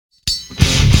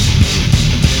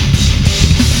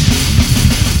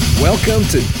Welcome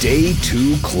to Day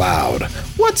 2 Cloud.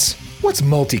 What's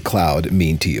multi-cloud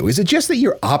mean to you? Is it just that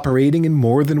you're operating in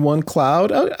more than one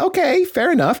cloud? Okay,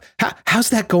 fair enough.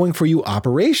 How's that going for you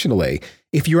operationally?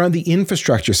 If you're on the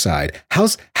infrastructure side,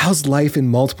 how's life in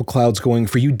multiple clouds going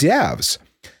for you devs?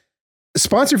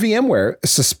 Sponsor VMware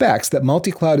suspects that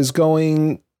multi-cloud is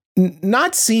going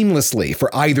not seamlessly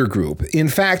for either group. In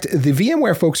fact, the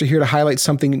VMware folks are here to highlight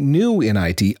something new in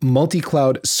IT,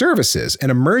 multi-cloud services, an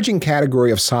emerging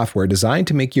category of software designed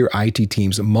to make your IT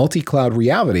team's multi-cloud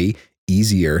reality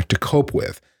easier to cope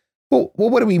with. Well,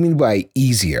 what do we mean by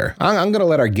easier? I'm going to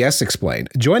let our guests explain.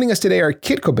 Joining us today are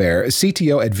Kit Colbert,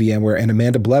 CTO at VMware, and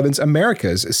Amanda Blevins,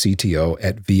 America's CTO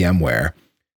at VMware.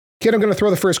 Kit, I'm going to throw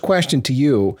the first question to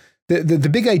you. The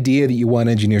big idea that you want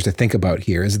engineers to think about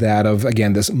here is that of,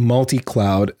 again, this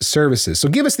multi-cloud services. So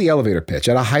give us the elevator pitch.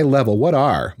 At a high level, what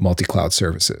are multi-cloud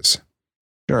services?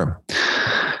 Sure.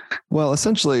 Well,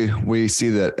 essentially, we see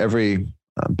that every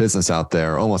business out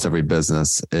there, almost every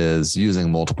business, is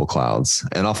using multiple clouds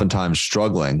and oftentimes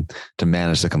struggling to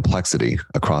manage the complexity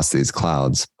across these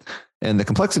clouds. And the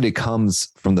complexity comes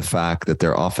from the fact that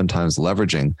they're oftentimes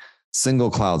leveraging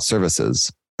single cloud services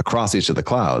across each of the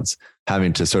clouds,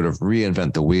 having to sort of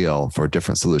reinvent the wheel for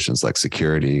different solutions like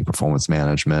security, performance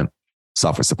management,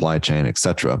 software supply chain, et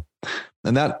cetera.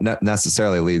 And that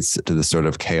necessarily leads to this sort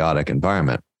of chaotic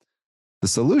environment. The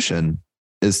solution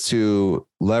is to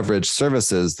leverage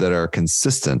services that are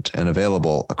consistent and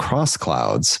available across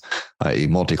clouds, i.e.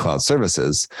 multi-cloud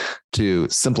services, to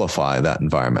simplify that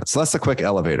environment. So that's a quick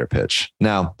elevator pitch.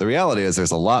 Now, the reality is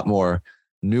there's a lot more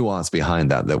nuance behind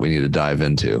that we need to dive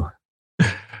into.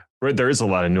 There is a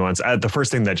lot of nuance. The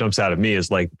first thing that jumps out at me is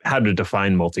like how to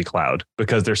define multi-cloud,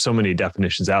 because there's so many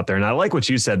definitions out there. And I like what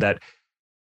you said, that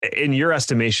in your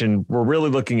estimation, we're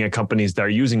really looking at companies that are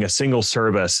using a single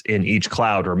service in each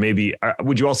cloud, or maybe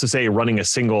would you also say running a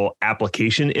single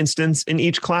application instance in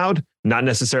each cloud, not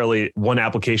necessarily one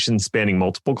application spanning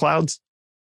multiple clouds?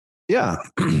 Yeah.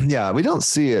 Yeah. We don't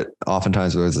see it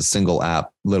oftentimes where there's a single app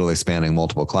literally spanning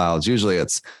multiple clouds. Usually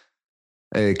it's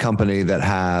a company that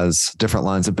has different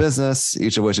lines of business,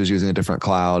 each of which is using a different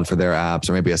cloud for their apps,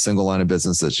 or maybe a single line of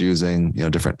business that's using,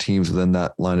 different teams within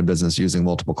that line of business using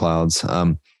multiple clouds.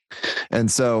 And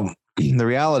so the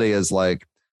reality is, like,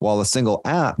 while a single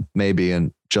app may be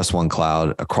in just one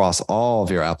cloud, across all of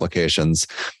your applications,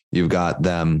 you've got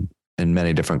them in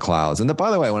many different clouds. And by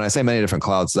the way, when I say many different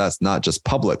clouds, that's not just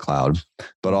public cloud,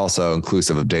 but also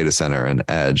inclusive of data center and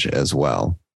edge as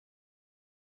well.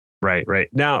 Right.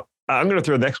 Now, I'm going to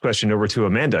throw the next question over to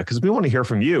Amanda, because we want to hear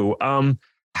from you.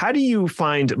 How do you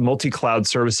find multi-cloud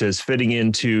services fitting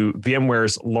into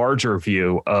VMware's larger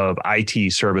view of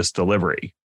IT service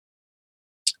delivery?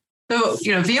 So,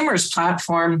 VMware's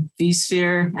platform,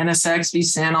 vSphere, NSX,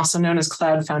 vSAN, also known as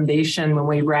Cloud Foundation, when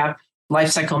we wrap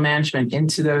lifecycle management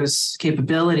into those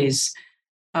capabilities,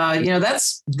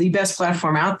 that's the best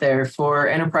platform out there for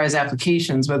enterprise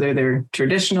applications, whether they're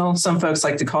traditional, some folks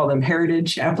like to call them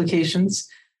heritage applications,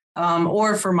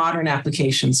 or for modern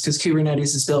applications, because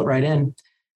Kubernetes is built right in.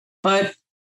 But,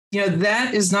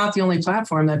 that is not the only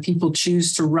platform that people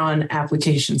choose to run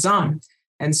applications on.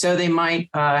 And so they might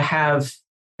have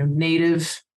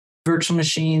native virtual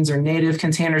machines or native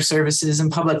container services in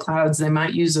public clouds. They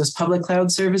might use those public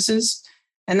cloud services.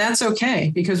 And that's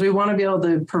okay, because we want to be able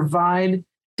to provide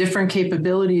different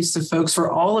capabilities to folks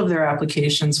for all of their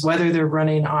applications, whether they're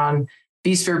running on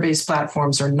vSphere-based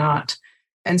platforms or not.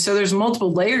 And so there's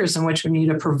multiple layers in which we need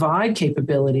to provide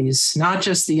capabilities, not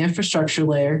just the infrastructure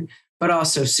layer, but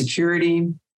also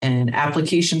security and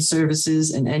application services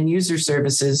and end user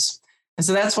services. And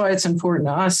so that's why it's important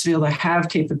to us to be able to have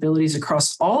capabilities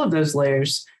across all of those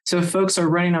layers. So if folks are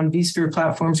running on vSphere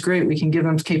platforms, great, we can give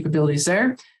them capabilities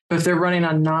there. But if they're running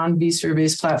on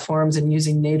non-vSphere-based platforms and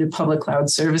using native public cloud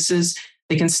services,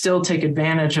 they can still take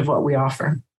advantage of what we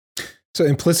offer. So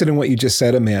implicit in what you just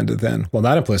said, Amanda, then, well,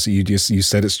 not implicit, you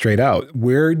said it straight out.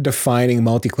 We're defining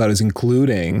multi-cloud as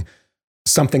including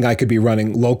something I could be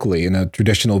running locally in a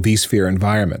traditional vSphere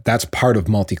environment. That's part of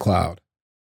multi-cloud.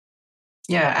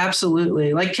 Yeah,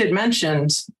 absolutely. Like Kit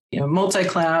mentioned,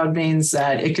 multi-cloud means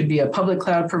that it could be a public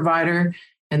cloud provider,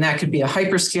 and that could be a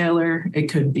hyperscaler. It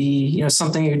could be,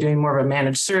 something you're doing more of a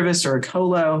managed service or a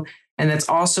colo, and that's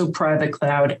also private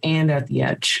cloud and at the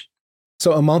edge.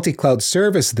 So a multi-cloud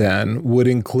service then would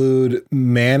include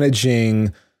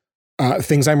managing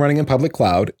things I'm running in public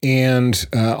cloud and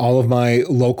all of my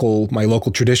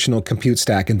local traditional compute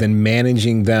stack, and then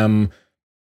managing them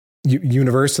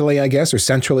universally, I guess, or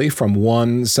centrally from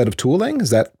one set of tooling.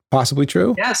 Is that possibly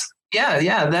true? Yes.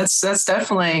 Yeah. That's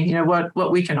definitely,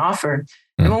 what we can offer.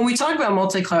 And when we talk about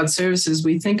multi-cloud services,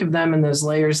 we think of them in those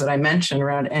layers that I mentioned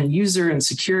around end user and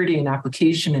security and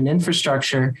application and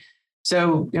infrastructure.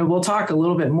 So we'll talk a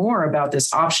little bit more about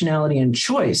this optionality and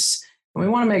choice. And we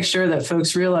want to make sure that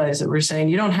folks realize that we're saying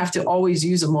you don't have to always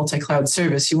use a multi-cloud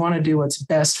service. You want to do what's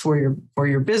best for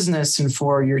your business and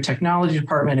for your technology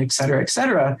department, et cetera, et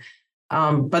cetera.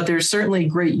 But there's certainly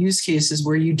great use cases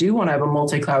where you do want to have a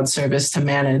multi-cloud service to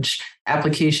manage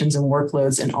applications and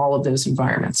workloads in all of those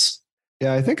environments.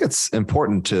 Yeah, I think it's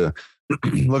important to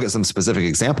look at some specific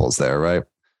examples there, right?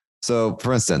 So,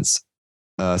 for instance,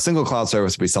 a single cloud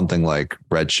service would be something like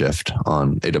Redshift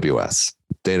on AWS,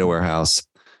 data warehouse,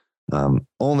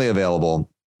 only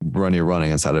available when you're running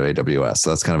inside of AWS.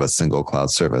 So that's kind of a single cloud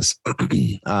service.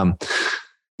 You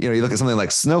look at something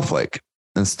like Snowflake,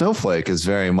 and Snowflake is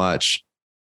very much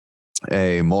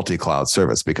a multi-cloud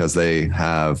service because they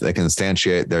can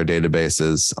instantiate their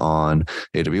databases on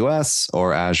AWS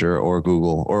or Azure or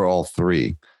Google or all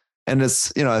three. And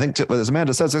it's, I think as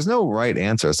Amanda says, there's no right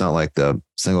answer. It's not like the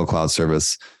single cloud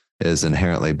service is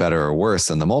inherently better or worse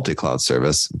than the multi-cloud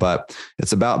service, but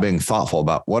it's about being thoughtful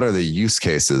about what are the use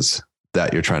cases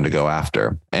that you're trying to go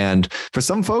after. And for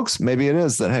some folks, maybe it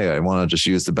is that, hey, I want to just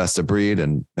use the best of breed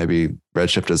and maybe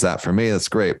Redshift is that for me. That's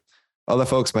great. Other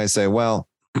folks may say, well,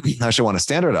 I should want to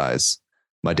standardize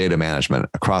my data management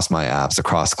across my apps,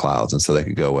 across clouds. And so they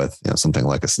could go with something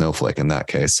like a Snowflake in that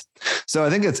case. So I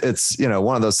think it's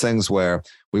one of those things where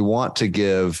we want to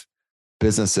give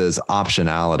businesses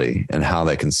optionality in how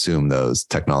they consume those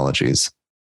technologies.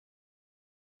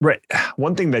 Right.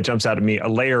 One thing that jumps out at me, a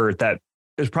layer that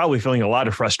is probably feeling a lot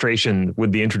of frustration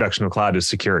with the introduction of cloud is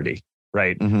security,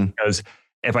 right? Mm-hmm. Because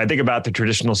if I think about the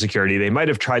traditional security, they might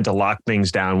have tried to lock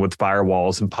things down with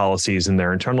firewalls and policies in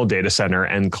their internal data center,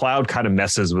 and cloud kind of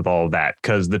messes with all of that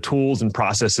because the tools and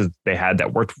processes they had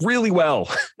that worked really well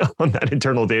on that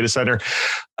internal data center,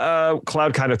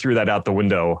 cloud kind of threw that out the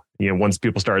window, once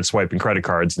people started swiping credit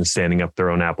cards and standing up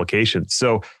their own applications.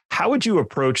 So how would you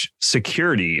approach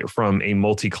security from a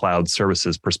multi-cloud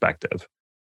services perspective?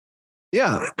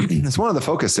 Yeah, it's one of the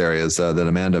focus areas that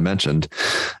Amanda mentioned.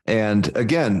 And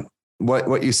again,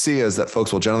 what you see is that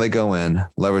folks will generally go in,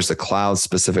 leverage the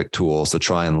cloud-specific tools to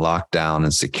try and lock down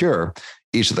and secure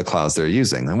each of the clouds they're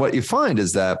using. And what you find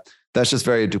is that that's just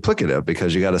very duplicative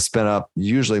because you got to spin up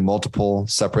usually multiple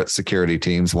separate security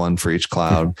teams, one for each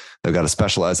cloud. They've got to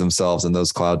specialize themselves in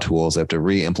those cloud tools. They have to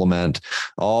re-implement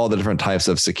all the different types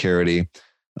of security,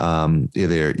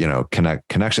 either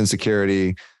connection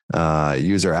security,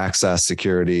 user access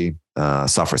security,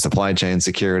 software supply chain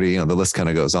security. The list kind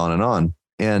of goes on and on.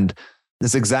 And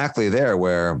it's exactly there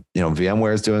where,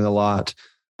 VMware is doing a lot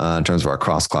in terms of our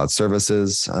cross-cloud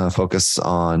services, focus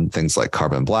on things like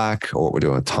Carbon Black or what we're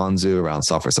doing with Tanzu around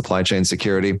software supply chain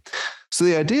security. So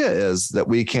the idea is that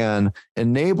we can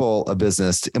enable a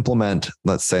business to implement,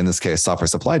 let's say in this case, software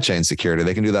supply chain security.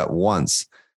 They can do that once,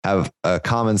 have a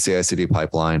common CI/CD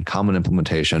pipeline, common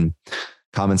implementation,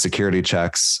 common security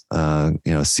checks,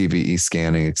 CVE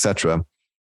scanning, et cetera,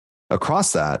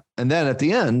 across that. And then at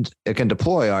the end, it can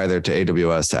deploy either to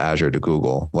AWS, to Azure, to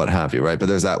Google, what have you, right? But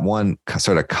there's that one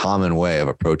sort of common way of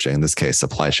approaching, in this case,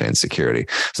 supply chain security.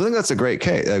 So I think that's a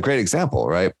great example,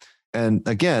 right? And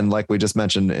again, like we just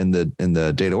mentioned in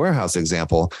the data warehouse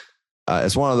example,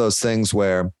 it's one of those things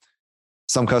where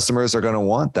some customers are going to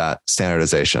want that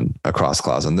standardization across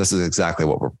clouds. And this is exactly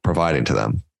what we're providing to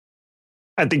them.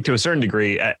 I think to a certain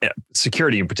degree,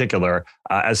 security in particular,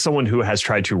 as someone who has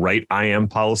tried to write IAM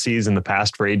policies in the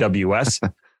past for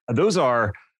AWS, those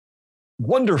are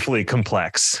wonderfully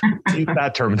complex, to use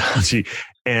that terminology.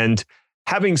 And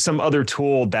having some other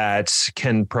tool that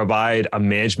can provide a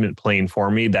management plane for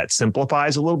me that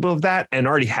simplifies a little bit of that and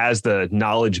already has the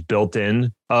knowledge built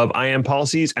in of IAM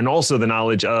policies and also the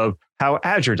knowledge of how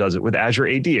Azure does it with Azure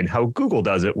AD and how Google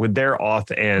does it with their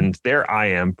Auth and their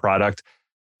IAM product.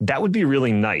 That would be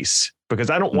really nice because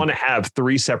I don't want to have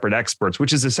three separate experts,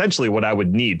 which is essentially what I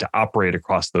would need to operate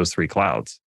across those three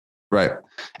clouds. Right.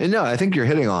 And no, I think you're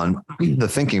hitting on the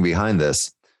thinking behind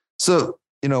this. So,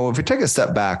 if we take a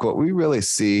step back, what we really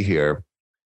see here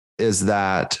is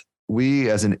that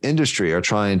we as an industry are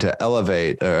trying to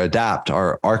elevate or adapt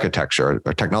our architecture,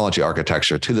 our technology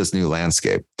architecture to this new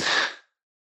landscape.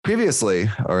 Previously,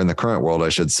 or in the current world, I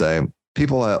should say,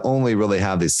 people only really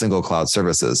have these single cloud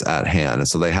services at hand. And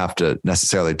so they have to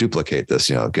necessarily duplicate this,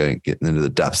 getting into the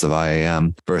depths of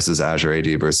IAM versus Azure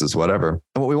AD versus whatever.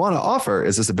 And what we want to offer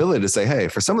is this ability to say, hey,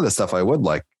 for some of this stuff, I would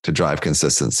like to drive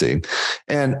consistency.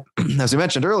 And as we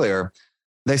mentioned earlier,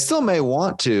 they still may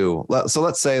want to. So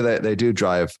let's say that they do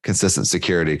drive consistent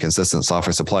security, consistent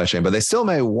software supply chain, but they still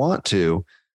may want to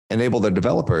enable their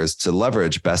developers to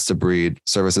leverage best of breed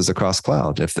services across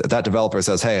cloud. If that developer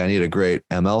says, hey, I need a great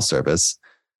ML service,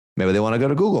 maybe they want to go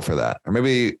to Google for that. Or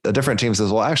maybe a different team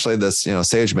says, well, actually this,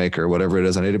 SageMaker, whatever it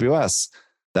is on AWS,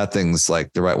 that thing's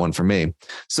like the right one for me.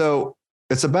 So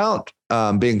it's about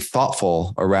being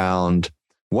thoughtful around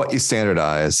what you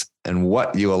standardize and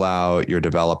what you allow your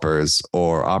developers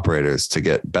or operators to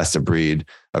get best of breed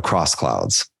across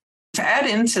clouds. To add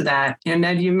into that,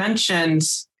 Ned, you mentioned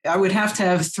I would have to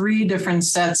have 3 different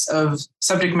sets of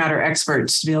subject matter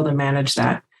experts to be able to manage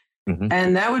that. Mm-hmm.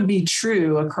 And that would be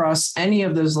true across any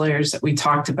of those layers that we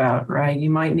talked about, right? You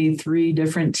might need 3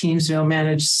 different teams to be able to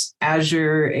manage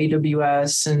Azure,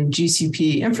 AWS, and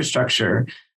GCP infrastructure,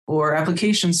 or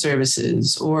application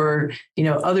services, or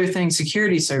other things,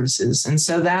 security services. And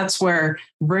so that's where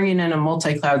bringing in a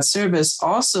multi-cloud service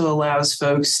also allows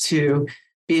folks to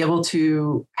be able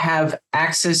to have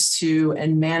access to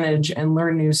and manage and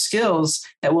learn new skills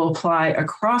that will apply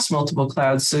across multiple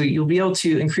clouds. So you'll be able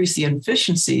to increase the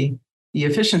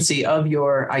efficiency of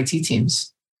your IT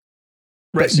teams.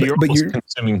 Right. So you're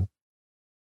consuming.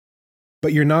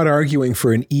 But you're not arguing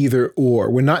for an either or.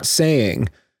 We're not saying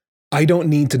I don't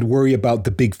need to worry about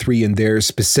the big 3 and their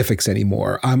specifics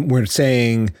anymore. We're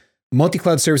saying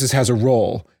multi-cloud services has a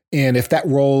role. And if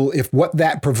what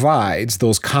that provides,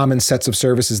 those common sets of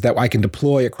services that I can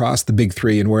deploy across the big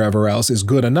 3 and wherever else is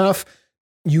good enough,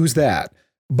 use that.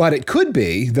 But it could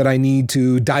be that I need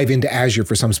to dive into Azure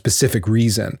for some specific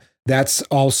reason. That's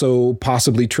also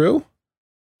possibly true?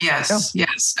 Yes,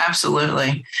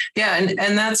 absolutely. Yeah,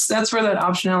 and that's where that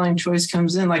optionality and choice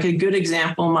comes in. Like a good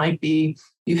example might be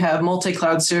you have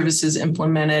multi-cloud services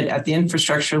implemented at the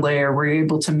infrastructure layer where you're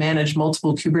able to manage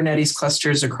multiple Kubernetes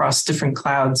clusters across different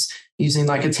clouds using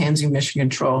like a Tanzu mission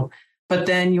control. But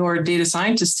then your data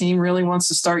scientist team really wants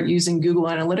to start using Google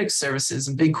Analytics services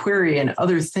and BigQuery and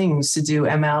other things to do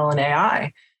ML and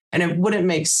AI. And it wouldn't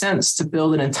make sense to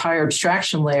build an entire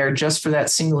abstraction layer just for that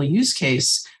single use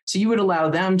case. So you would allow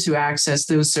them to access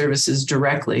those services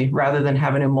directly rather than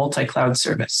having a multi-cloud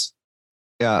service.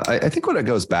 Yeah, I think what it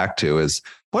goes back to is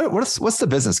what's the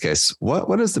business case?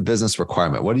 What is the business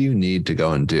requirement? What do you need to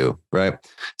go and do, right?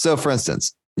 So for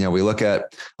instance, we look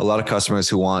at a lot of customers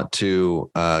who want to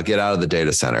get out of the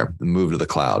data center and move to the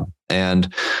cloud.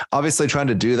 And obviously trying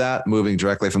to do that, moving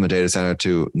directly from the data center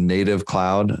to native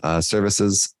cloud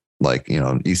services like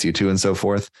EC2 and so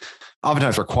forth,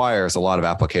 oftentimes requires a lot of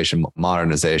application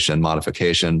modernization,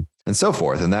 modification, and so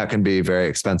forth. And that can be very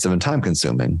expensive and time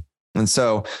consuming. And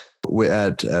so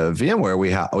at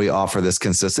VMware, we offer this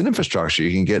consistent infrastructure.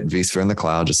 You can get vSphere in the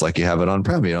cloud just like you have it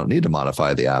on-prem. You don't need to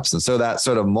modify the apps. And so that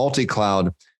sort of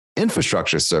multi-cloud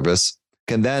infrastructure service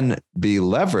can then be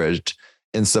leveraged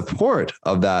in support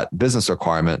of that business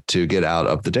requirement to get out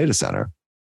of the data center.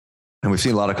 And we've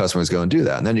seen a lot of customers go and do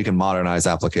that. And then you can modernize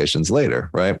applications later,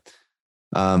 right?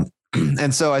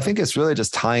 And so I think it's really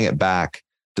just tying it back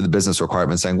to the business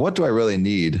requirement, saying, what do I really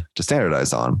need to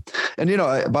standardize on? And,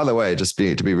 by the way,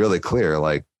 to be really clear,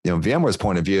 like, VMware's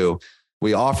point of view,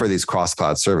 we offer these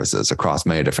cross-cloud services across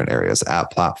many different areas: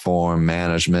 app platform,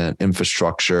 management,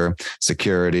 infrastructure,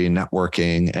 security,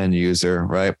 networking, end user,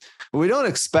 right? But we don't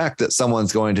expect that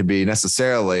someone's going to be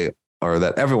necessarily, or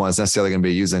that everyone's necessarily going to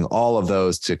be using all of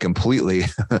those to completely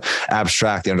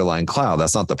abstract the underlying cloud.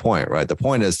 That's not the point, right? The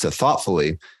point is to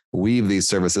thoughtfully weave these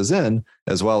services in,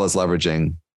 as well as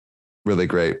leveraging really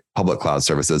great public cloud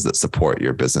services that support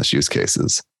your business use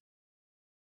cases.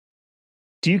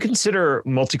 Do you consider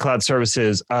multi-cloud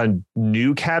services a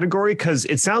new category? Because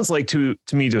it sounds like to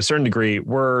me, to a certain degree,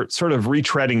 we're sort of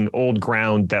retreading old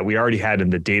ground that we already had in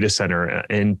the data center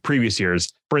in previous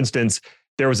years. For instance,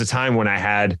 there was a time when I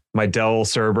had my Dell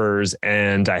servers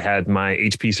and I had my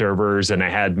HP servers and I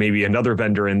had maybe another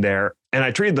vendor in there, and I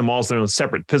treated them all as their own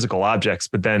separate physical objects.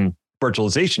 But then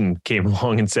virtualization came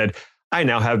along and said, I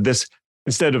now have this,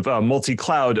 instead of a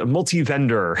multi-cloud, a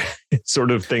multi-vendor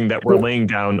sort of thing that we're laying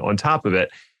down on top of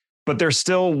it. But there's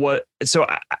still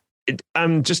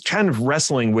I'm just kind of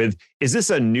wrestling with, is this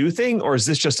a new thing or is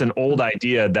this just an old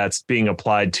idea that's being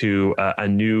applied to a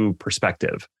new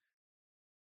perspective?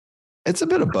 It's a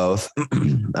bit of both.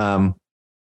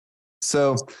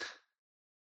 So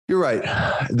you're right.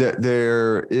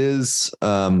 There is,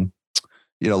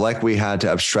 like we had to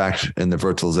abstract in the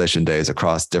virtualization days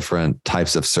across different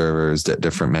types of servers,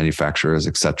 different manufacturers,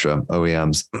 et cetera,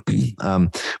 OEMs.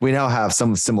 We now have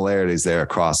some similarities there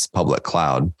across public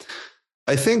cloud.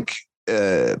 I think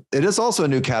it is also a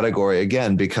new category,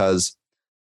 again, because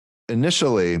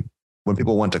initially when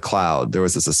people went to cloud, there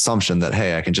was this assumption that,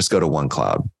 hey, I can just go to one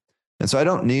cloud. And so I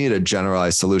don't need a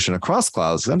generalized solution across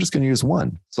clouds because I'm just going to use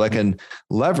one. So I can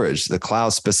leverage the cloud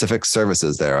specific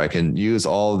services there. I can use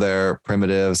all their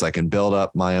primitives. I can build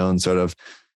up my own sort of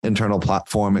internal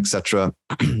platform, et cetera,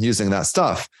 using that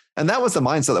stuff. And that was the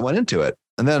mindset that went into it.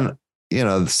 And then,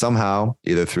 somehow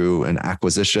either through an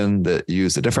acquisition that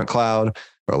used a different cloud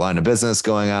or a line of business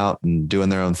going out and doing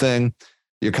their own thing,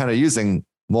 you're kind of using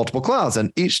multiple clouds.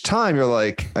 And each time you're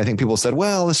like, I think people said,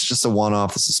 well, this is just a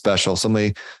one-off. This is special.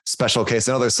 Somebody special case,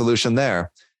 another solution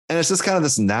there. And it's just kind of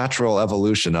this natural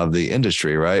evolution of the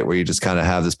industry, right? Where you just kind of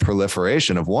have this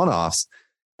proliferation of one-offs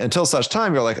until such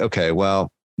time you're like, okay,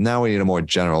 well, now we need a more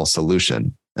general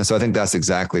solution. And so I think that's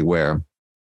exactly where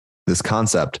this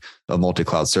concept of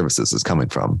multi-cloud services is coming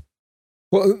from.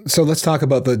 Well, so let's talk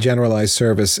about the generalized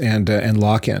service and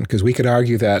lock-in, because we could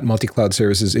argue that multi-cloud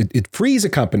services, it frees a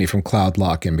company from cloud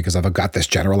lock-in because I've got this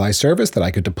generalized service that I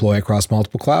could deploy across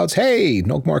multiple clouds. Hey,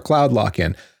 no more cloud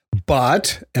lock-in.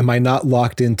 But am I not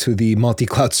locked into the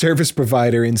multi-cloud service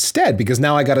provider instead? Because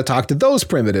now I got to talk to those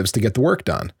primitives to get the work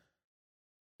done.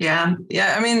 Yeah.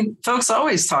 I mean, folks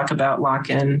always talk about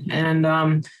lock-in. And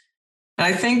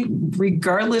I think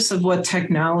regardless of what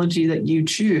technology that you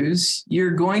choose,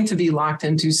 you're going to be locked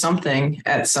into something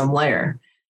at some layer.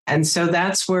 And so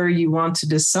that's where you want to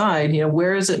decide,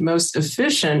 where is it most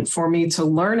efficient for me to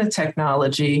learn a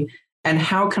technology, and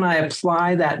how can I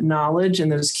apply that knowledge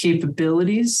and those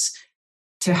capabilities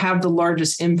to have the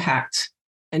largest impact?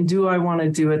 And do I want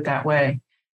to do it that way?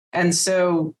 And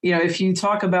so, if you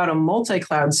talk about a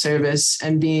multi-cloud service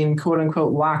and being quote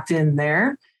unquote locked in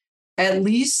there, at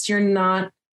least you're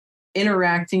not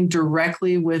interacting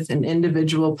directly with an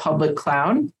individual public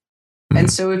cloud.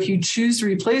 And so if you choose to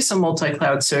replace a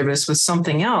multi-cloud service with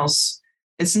something else,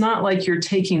 it's not like you're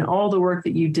taking all the work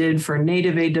that you did for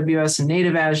native AWS and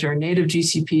native Azure, native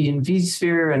GCP and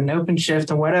vSphere and OpenShift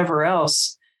and whatever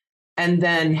else, and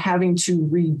then having to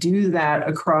redo that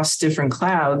across different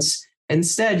clouds.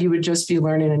 Instead, you would just be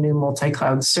learning a new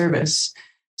multi-cloud service.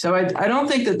 So I don't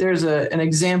think that there's an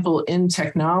example in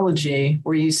technology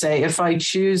where you say, if I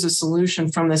choose a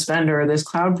solution from this vendor or this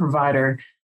cloud provider,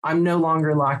 I'm no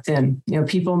longer locked in.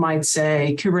 People might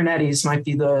say Kubernetes might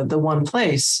be the one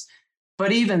place,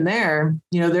 but even there,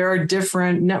 there are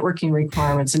different networking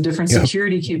requirements and different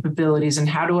security capabilities. And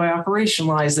how do I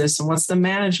operationalize this? And what's the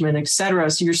management, et cetera?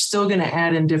 So you're still going to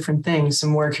add in different things.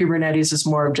 And where Kubernetes is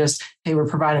more of just, hey, we're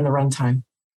providing the runtime.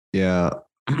 Yeah.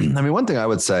 I mean, one thing I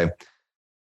would say,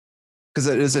 because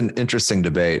it is an interesting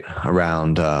debate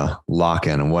around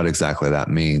lock-in and what exactly that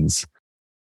means.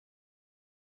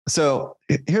 So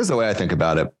here's the way I think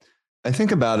about it. I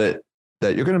think about it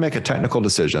that you're going to make a technical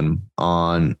decision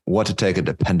on what to take a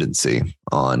dependency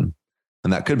on.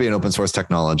 And that could be an open source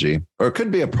technology, or it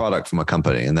could be a product from a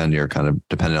company. And then you're kind of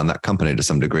dependent on that company to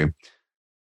some degree.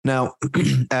 Now,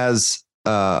 as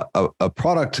a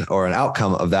product or an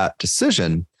outcome of that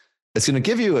decision, it's going to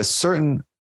give you a certain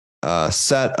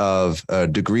set of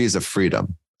degrees of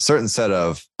freedom, certain set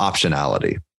of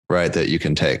optionality, right, that you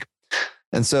can take.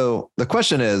 And so the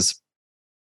question is,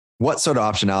 what sort of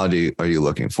optionality are you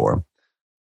looking for?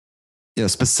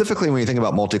 Specifically when you think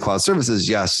about multi-cloud services,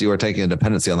 yes, you are taking a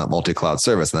dependency on that multi-cloud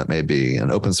service, and that may be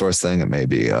an open source thing, it may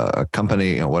be a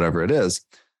company, whatever it is,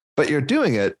 but you're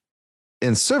doing it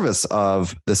in service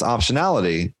of this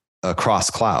optionality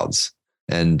across clouds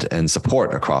and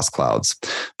support across clouds.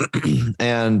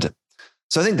 And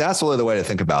so I think that's really the way to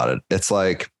think about it. It's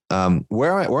like,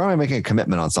 where am I making a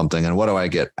commitment on something, and what do I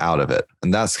get out of it?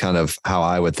 And that's kind of how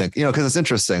I would think, because it's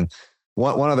interesting.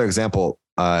 One other example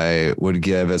I would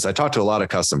give is I talk to a lot of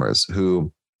customers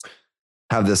who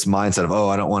have this mindset of,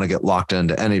 I don't want to get locked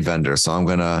into any vendor, so I'm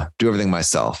going to do everything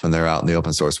myself. And they're out in the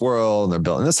open source world, and they're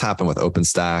building. This happened with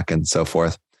OpenStack and so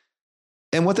forth.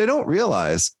 And what they don't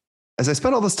realize is they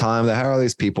spend all this time, they hire all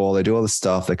these people, they do all this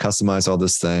stuff, they customize all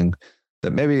this thing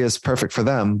that maybe is perfect for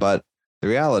them. But the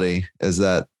reality is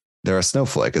that they're a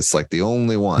snowflake. It's like the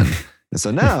only one. And so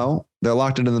now they're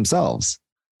locked into themselves.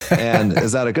 And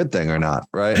is that a good thing or not?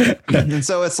 Right. And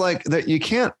so it's like that you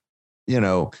can't,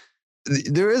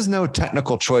 there is no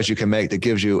technical choice you can make that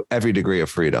gives you every degree of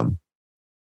freedom.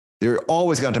 You're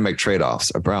always going to make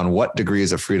trade-offs around what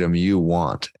degrees of freedom you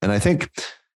want. And I think,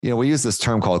 we use this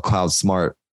term called cloud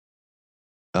smart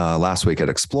last week at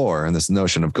Explore, and this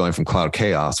notion of going from cloud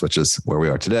chaos, which is where we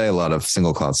are today, a lot of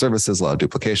single cloud services, a lot of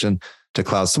duplication, to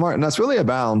cloud smart. And that's really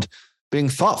about being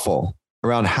thoughtful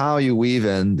around how you weave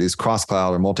in these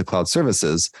cross-cloud or multi-cloud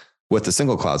services with the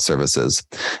single cloud services.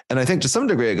 And I think to some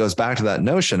degree, it goes back to that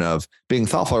notion of being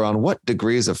thoughtful around what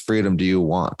degrees of freedom do you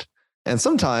want? And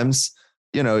sometimes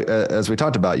as we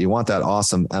talked about, you want that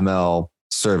awesome ML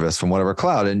service from whatever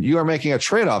cloud, and you are making a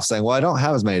trade-off saying, well, I don't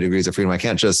have as many degrees of freedom. I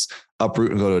can't just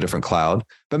uproot and go to a different cloud,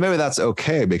 but maybe that's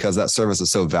okay because that service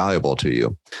is so valuable to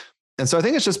you. And so I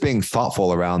think it's just being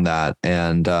thoughtful around that.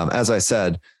 And as I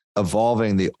said,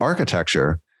 evolving the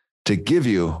architecture to give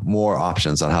you more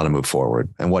options on how to move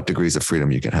forward and what degrees of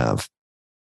freedom you can have.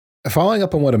 Following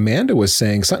up on what Amanda was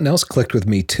saying, something else clicked with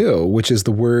me too, which is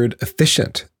the word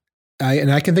efficient.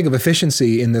 I can think of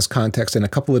efficiency in this context in a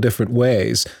couple of different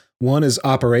ways. One is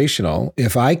operational.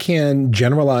 If I can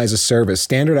generalize a service,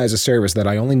 standardize a service that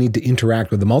I only need to interact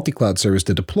with the multi-cloud service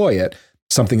to deploy it,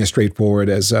 something as straightforward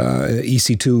as an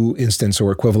EC2 instance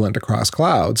or equivalent across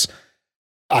clouds,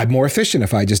 I'm more efficient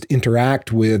if I just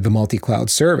interact with the multi-cloud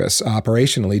service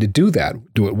operationally to do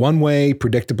that. Do it one way,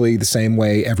 predictably, the same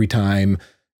way every time.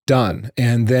 Done.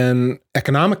 And then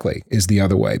economically is the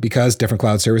other way, because different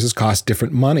cloud services cost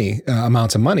different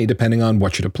amounts of money, depending on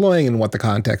what you're deploying and what the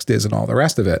context is and all the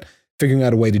rest of it. Figuring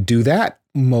out a way to do that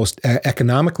most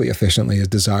economically efficiently is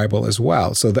desirable as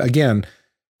well. So again,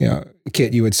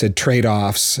 Kit, you had said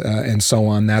trade-offs and so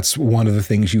on. That's one of the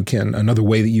things another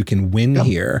way that you can win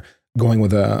here, going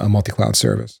with a multi-cloud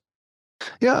service.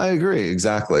 Yeah, I agree.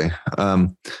 Exactly.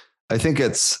 I think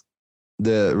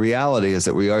the reality is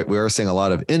that we are seeing a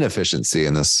lot of inefficiency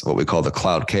in this, what we call the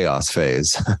cloud chaos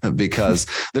phase, because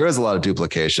there is a lot of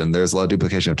duplication. There's a lot of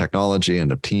duplication of technology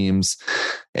and of teams.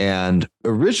 And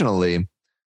originally,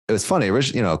 it was funny,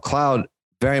 cloud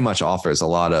very much offers a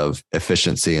lot of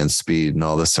efficiency and speed and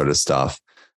all this sort of stuff,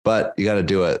 but you got to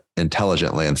do it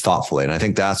intelligently and thoughtfully. And I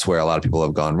think that's where a lot of people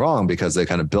have gone wrong, because they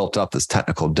kind of built up this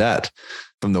technical debt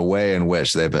from the way in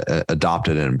which they've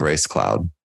adopted and embraced cloud.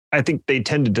 I think they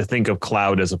tended to think of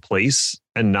cloud as a place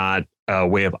and not a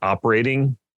way of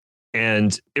operating.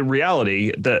 And in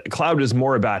reality, the cloud is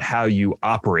more about how you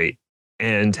operate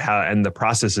and the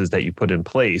processes that you put in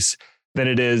place than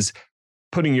it is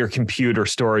putting your compute or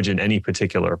storage in any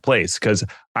particular place. Because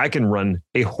I can run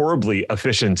a horribly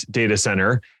efficient data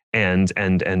center and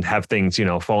have things,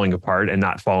 falling apart and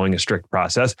not following a strict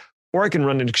process, or I can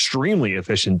run an extremely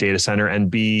efficient data center and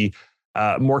be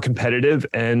more competitive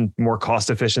and more cost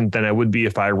efficient than I would be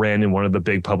if I ran in one of the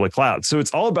big public clouds. So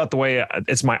it's all about the way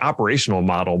it's my operational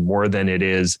model more than it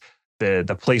is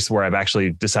the place where I've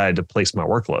actually decided to place my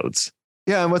workloads.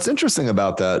 Yeah. And what's interesting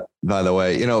about that, by the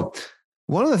way,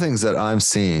 one of the things that I'm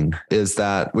seeing is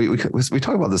that we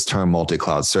talk about this term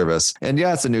multi-cloud service, and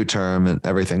yeah, it's a new term and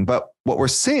everything. But what we're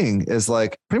seeing is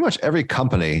like pretty much every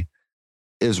company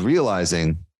is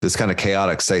realizing this kind of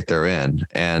chaotic state they're in.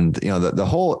 And, the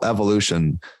whole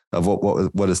evolution of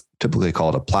what is typically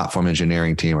called a platform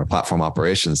engineering team or platform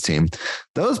operations team,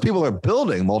 those people are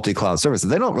building multi-cloud services.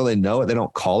 They don't really know it. They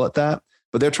don't call it that,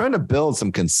 but they're trying to build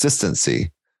some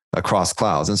consistency across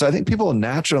clouds. And so I think people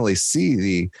naturally see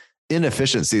the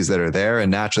inefficiencies that are there and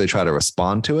naturally try to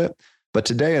respond to it. But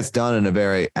today it's done in a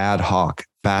very ad hoc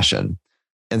fashion.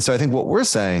 And so I think what we're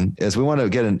saying is we want to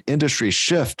get an industry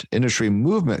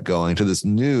movement going to this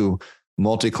new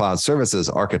multi-cloud services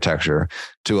architecture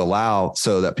to allow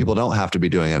so that people don't have to be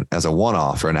doing it as a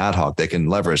one-off or an ad hoc. They can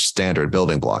leverage standard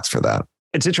building blocks for that.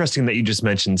 It's interesting that you just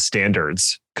mentioned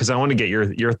standards, because I want to get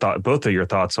your thought, both of your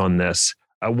thoughts on this.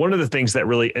 One of the things that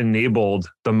really enabled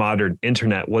the modern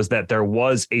internet was that there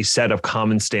was a set of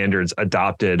common standards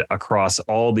adopted across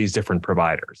all these different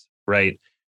providers, right?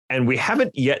 And we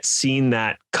haven't yet seen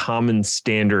that common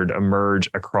standard emerge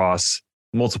across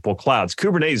multiple clouds.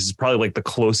 Kubernetes is probably like the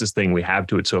closest thing we have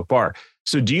to it so far.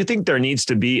 So do you think there needs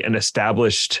to be an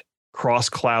established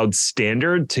cross-cloud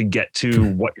standard to get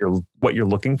to what you're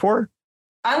looking for?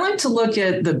 I like to look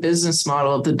at the business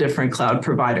model of the different cloud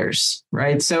providers,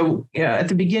 right? So at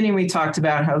the beginning, we talked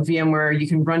about how VMware, you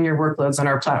can run your workloads on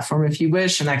our platform if you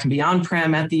wish, and that can be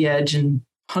on-prem, at the edge, and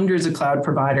hundreds of cloud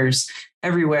providers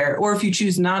everywhere. Or if you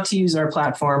choose not to use our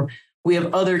platform, we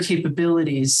have other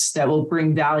capabilities that will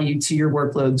bring value to your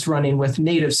workloads running with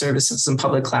native services and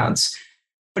public clouds.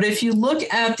 But if you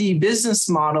look at the business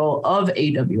model of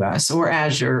AWS or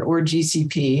Azure or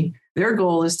GCP, their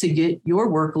goal is to get your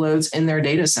workloads in their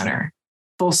data center,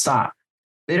 full stop.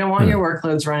 They don't want your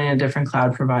workloads running a different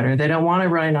cloud provider. They don't want it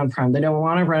running on-prem. They don't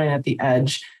want it running at the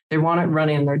edge. They want it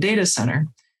running in their data center.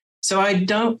 So I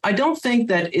don't think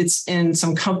that it's in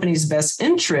some company's best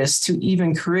interest to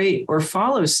even create or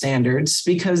follow standards,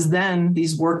 because then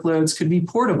these workloads could be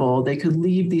portable. They could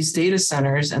leave these data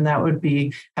centers, and that would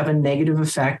have a negative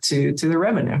effect to their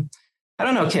revenue. I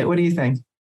don't know, Kit, what do you think?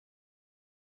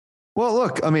 Well,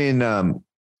 look, I mean,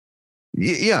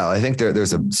 I think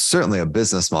there's certainly a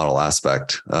business model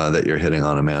aspect that you're hitting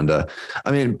on, Amanda.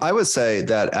 I mean, I would say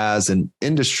that as an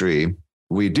industry,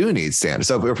 we do need standards.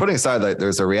 So if we're putting aside that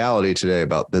there's a reality today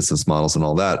about business models and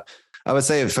all that, I would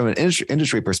say from an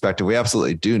industry perspective, we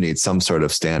absolutely do need some sort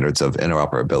of standards of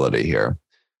interoperability here.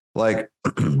 Like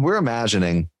we're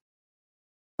imagining,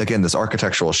 again, this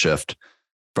architectural shift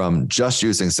from just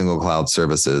using single cloud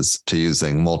services to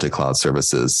using multi-cloud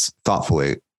services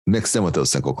thoughtfully mixed in with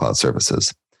those single cloud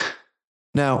services.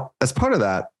 Now, as part of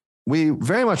that, we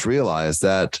very much realize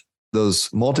that those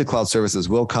multi-cloud services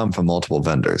will come from multiple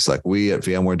vendors. Like we at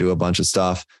VMware do a bunch of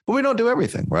stuff, but we don't do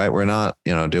everything, right? We're not,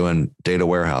 doing data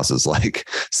warehouses like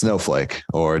Snowflake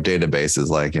or databases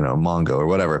like, Mongo or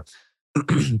whatever.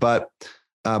 But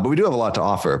we do have a lot to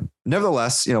offer.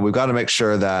 Nevertheless, we've got to make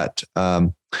sure that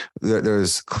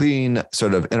there's clean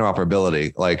sort of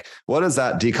interoperability. Like, what does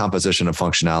that decomposition of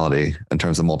functionality in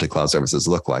terms of multi-cloud services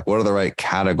look like? What are the right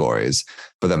categories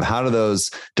for them? How do those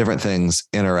different things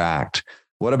interact?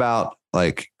 What about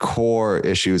like core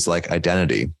issues like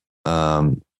identity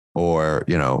or,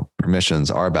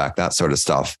 permissions, RBAC, that sort of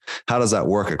stuff? How does that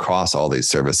work across all these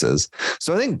services?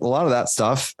 So I think a lot of that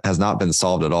stuff has not been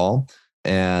solved at all.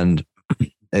 And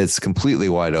it's completely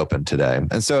wide open today.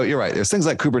 And so you're right. There's things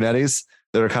like Kubernetes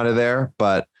that are kind of there,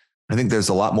 but I think there's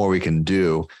a lot more we can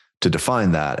do to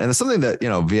define that. And it's something that,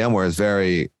 VMware is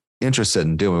very interested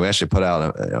in doing. We actually put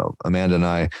out, Amanda and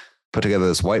I put together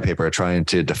this white paper trying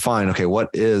to define, okay, what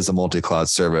is a multi-cloud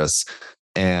service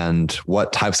and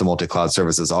what types of multi-cloud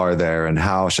services are there and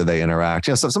how should they interact?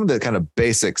 So some of the kind of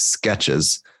basic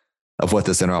sketches of what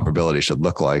this interoperability should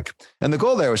look like. And the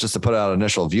goal there was just to put out an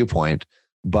initial viewpoint,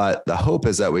 but the hope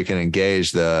is that we can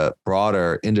engage the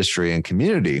broader industry and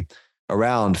community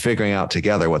around figuring out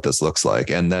together what this looks like.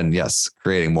 And then, yes,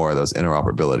 creating more of those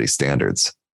interoperability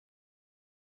standards.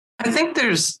 I think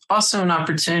there's also an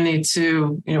opportunity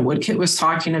to, what Kit was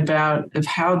talking about of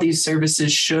how these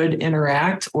services should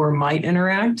interact or might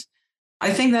interact.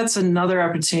 I think that's another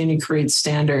opportunity to create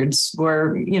standards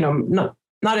where, not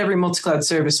every multi-cloud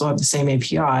service will have the same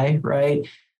API, right?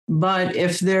 But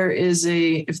if there's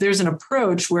an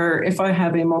approach where if I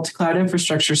have a multi-cloud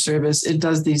infrastructure service, it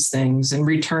does these things and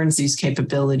returns these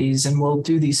capabilities and will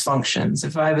do these functions.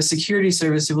 If I have a security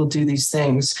service, it will do these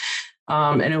things.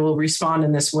 And it will respond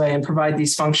in this way and provide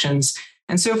these functions.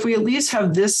 And so if we at least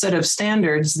have this set of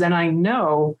standards, then I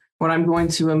know when I'm going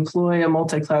to employ a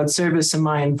multi-cloud service in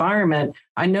my environment,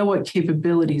 I know what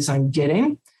capabilities I'm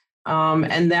getting.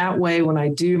 And that way, when I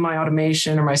do my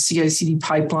automation or my CI/CD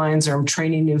pipelines or I'm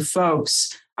training new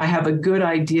folks, I have a good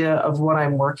idea of what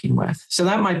I'm working with. So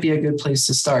that might be a good place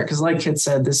to start. Because like Kit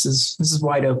said, this is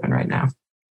wide open right now.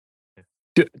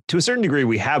 To a certain degree,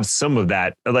 we have some of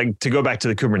that. Like to go back to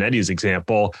the Kubernetes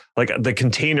example, like the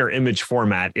container image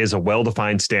format is a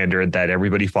well-defined standard that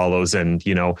everybody follows, and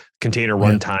container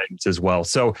runtimes as well.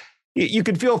 So you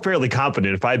can feel fairly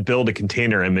confident if I build a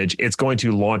container image, it's going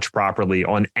to launch properly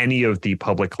on any of the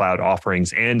public cloud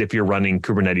offerings. And if you're running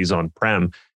Kubernetes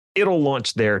on-prem, it'll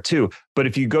launch there too. But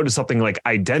if you go to something like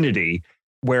identity,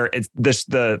 where it's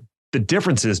the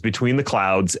differences between the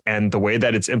clouds and the way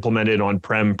that it's implemented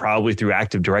on-prem, probably through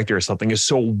Active Directory or something, is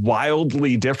so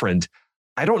wildly different.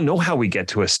 I don't know how we get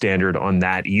to a standard on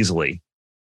that easily.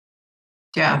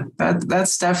 Yeah,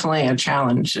 that's definitely a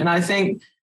challenge. And I think,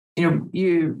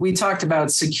 we talked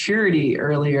about security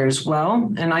earlier as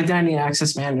well, and identity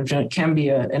access management can be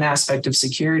an aspect of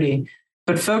security,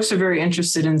 but folks are very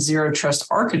interested in zero trust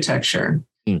architecture.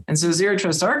 And so zero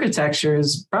trust architecture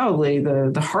is probably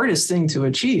the hardest thing to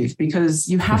achieve because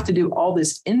you have to do all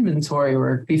this inventory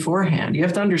work beforehand. You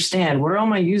have to understand where are all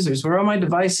my users, where are all my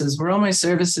devices, where are all my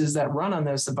services that run on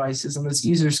those devices and those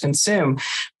users consume,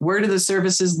 where do the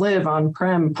services live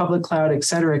on-prem, public cloud, et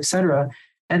cetera, et cetera.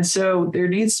 And so there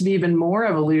needs to be even more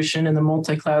evolution in the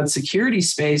multi-cloud security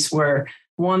space where,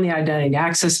 one, the identity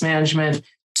access management,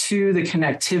 two, the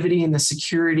connectivity and the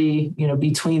security,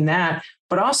 between that,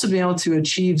 but also be able to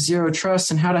achieve zero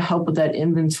trust and how to help with that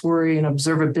inventory and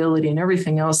observability and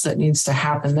everything else that needs to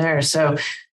happen there. So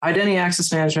identity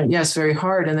access management, yes, very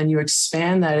hard. And then you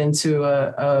expand that into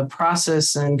a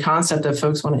process and concept that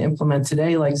folks want to implement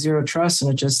today, like zero trust,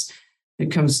 and it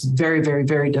becomes very, very,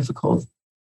 very difficult.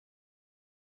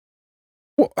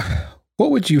 What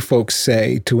would you folks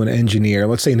say to an engineer,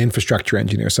 let's say an infrastructure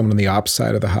engineer, someone on the ops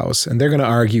side of the house, and they're going to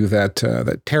argue that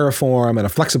that Terraform and a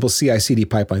flexible CI/CD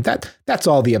pipeline, that's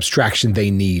all the abstraction they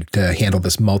need to handle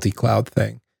this multi-cloud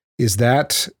thing?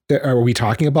 Are we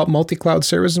talking about multi-cloud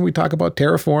services when we talk about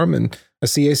Terraform and a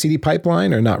CI/CD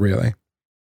pipeline, or not really?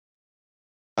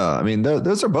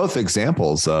 Those are both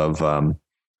examples of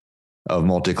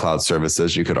multi-cloud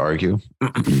services, you could argue,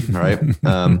 right?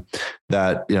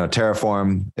 That,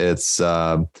 Terraform, it's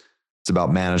It's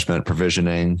about management,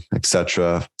 provisioning,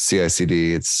 etc.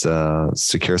 CI/CD. It's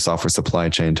secure software supply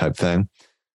chain type thing.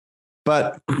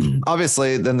 But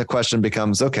obviously, then the question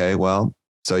becomes, okay, well,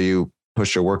 so you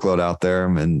push your workload out there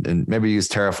and maybe use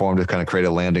Terraform to kind of create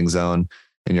a landing zone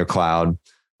in your cloud,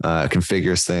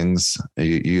 configures things.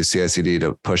 You use CI/CD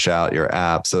to push out your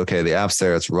app. So, okay, the app's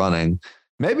there, it's running.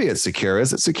 Maybe it's secure.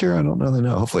 Is it secure? I don't really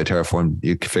know. Hopefully Terraform,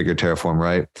 you configured Terraform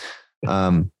right.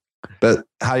 But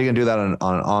how are you going to do that on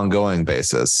an ongoing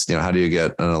basis? How do you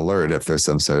get an alert if there's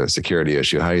some sort of security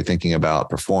issue? How are you thinking about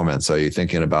performance? Are you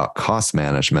thinking about cost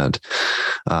management?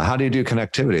 How do you do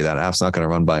connectivity? That app's not going to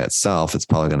run by itself. It's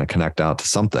probably going to connect out to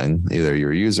something, either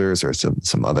your users or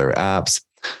some other apps.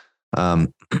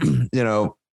 Terraform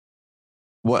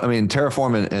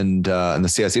and the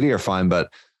CI/CD are fine,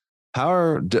 but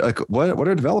what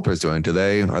are developers doing?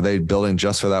 Are they building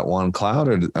just for that one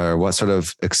cloud, or what sort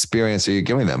of experience are you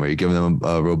giving them? Are you giving them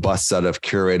a robust set of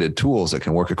curated tools that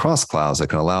can work across clouds that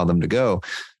can allow them to go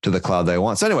to the cloud they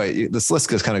want? So anyway, this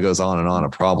list just kind of goes on and on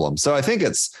of problems. So I think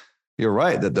you're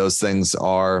right that those things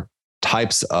are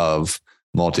types of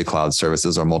multi-cloud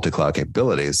services or multi-cloud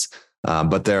capabilities,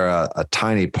 but they're a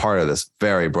tiny part of this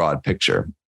very broad picture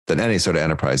that any sort of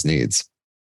enterprise needs.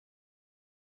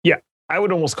 I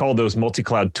would almost call those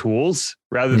multi-cloud tools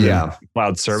rather than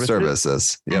cloud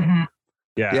services. Yep. Mm-hmm.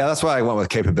 Yeah, that's why I went with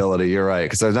capability. You're right,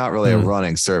 because there's not really a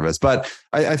running service. But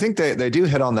I think they do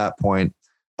hit on that point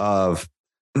of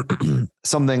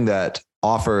something that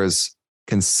offers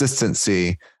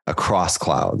consistency across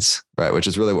clouds, right? Which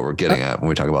is really what we're getting at when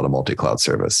we talk about a multi-cloud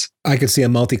service. I could see a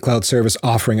multi-cloud service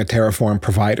offering a Terraform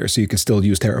provider, so you can still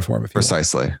use Terraform if you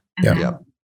Precisely. want.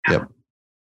 Yep.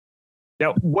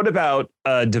 Now, what about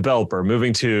a developer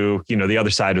moving to, the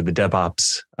other side of the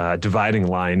DevOps dividing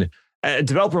line? A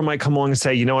developer might come along and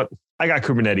say, you know what, I got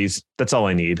Kubernetes. That's all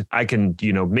I need. I can,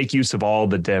 make use of all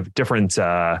the different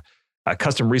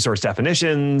custom resource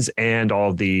definitions and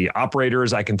all the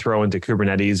operators I can throw into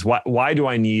Kubernetes. Why do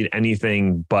I need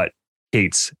anything but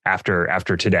K8s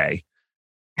after today?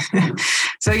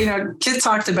 So, Kit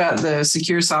talked about the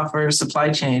secure software supply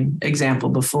chain example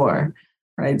before.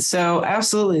 Right. So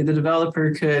absolutely, the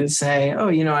developer could say, oh,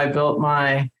 I built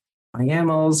my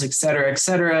YAMLs, et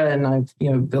cetera, and I've,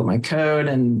 built my code.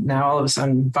 And now all of a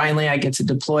sudden, finally, I get to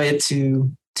deploy it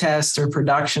to test or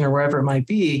production or wherever it might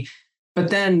be.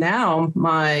 But then now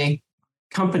my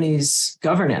company's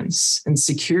governance and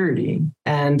security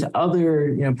and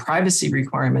other, privacy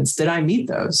requirements, did I meet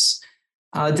those?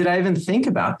 Did I even think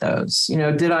about those?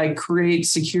 Did I create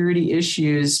security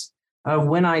issues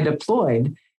when I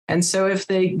deployed? And so if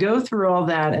they go through all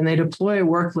that and they deploy a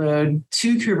workload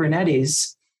to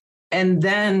Kubernetes, and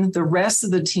then the rest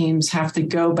of the teams have to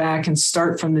go back and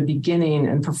start from the beginning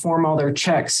and perform all their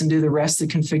checks and do the rest of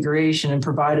the configuration and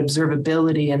provide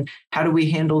observability and how do we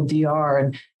handle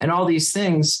DR and all these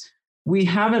things, we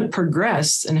haven't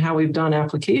progressed in how we've done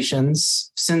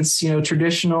applications since,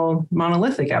 traditional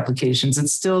monolithic applications.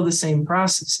 It's still the same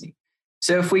processing.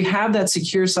 So if we have that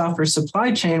secure software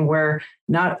supply chain where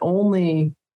not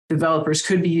only developers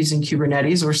could be using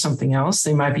Kubernetes or something else,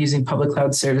 they might be using public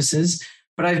cloud services,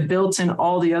 but I've built in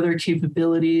all the other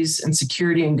capabilities and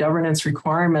security and governance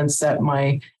requirements that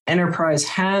my enterprise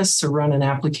has to run an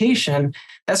application.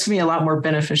 That's going to be a lot more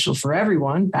beneficial for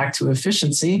everyone, back to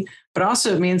efficiency, but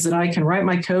also it means that I can write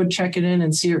my code, check it in,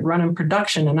 and see it run in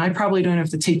production. And I probably don't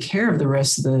have to take care of the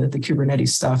rest of the Kubernetes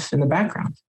stuff in the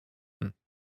background.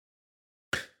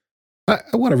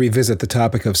 I want to revisit the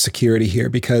topic of security here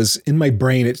because in my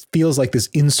brain, it feels like this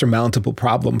insurmountable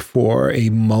problem for a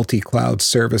multi-cloud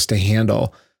service to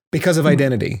handle because of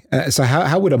identity. So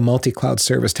how would a multi-cloud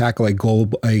service tackle a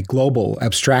global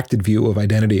abstracted view of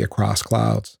identity across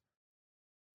clouds?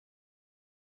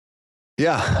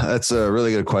 Yeah, that's a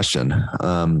really good question.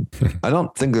 I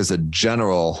don't think there's a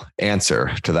general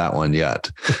answer to that one yet.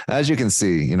 As you can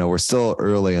see, we're still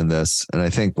early in this. And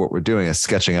I think what we're doing is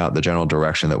sketching out the general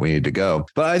direction that we need to go.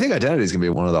 But I think identity is going to be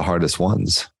one of the hardest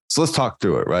ones. So let's talk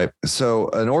through it, right? So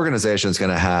an organization is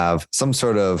going to have some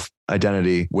sort of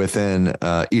identity within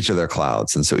each of their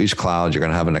clouds. And so each cloud, you're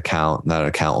going to have an account, and that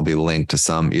account will be linked to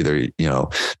some either,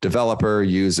 developer,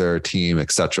 user, team,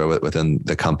 et cetera, within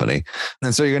the company.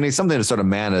 And so you're going to need something to sort of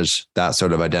manage that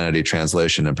sort of identity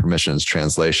translation and permissions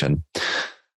translation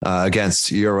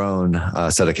against your own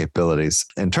set of capabilities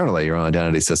internally, your own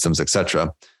identity systems, et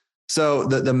cetera. So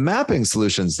the mapping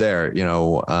solutions there,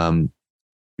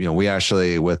 we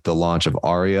actually, with the launch of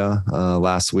ARIA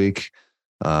last week,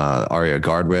 ARIA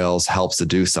Guardrails helps to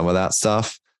do some of that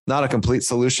stuff. Not a complete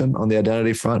solution on the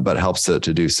identity front, but helps to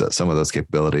do some of those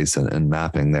capabilities and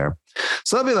mapping there.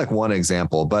 So that'd be like one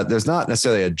example, but there's not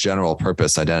necessarily a general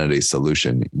purpose identity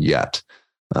solution yet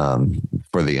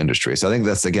for the industry. So I think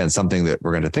that's, again, something that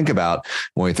we're going to think about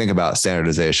when we think about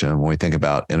standardization, when we think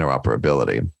about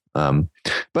interoperability.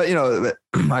 But,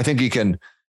 I think you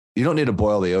don't need to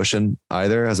boil the ocean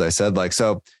either, as I said.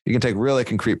 So you can take really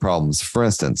concrete problems. For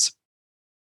instance,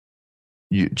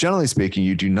 generally speaking,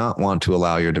 you do not want to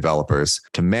allow your developers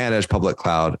to manage public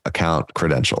cloud account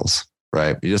credentials,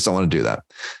 right? You just don't want to do that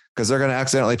because they're going to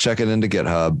accidentally check it into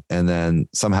GitHub, and then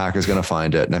some hacker's going to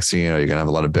find it. Next thing you know, you're going to have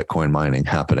a lot of Bitcoin mining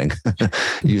happening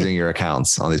using your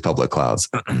accounts on these public clouds.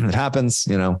 It happens,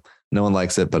 no one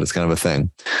likes it, but it's kind of a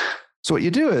thing. So what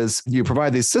you do is you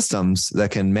provide these systems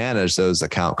that can manage those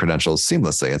account credentials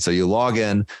seamlessly. And so you log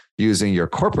in using your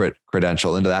corporate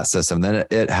credential into that system. Then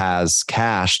it has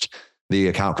cached the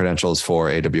account credentials for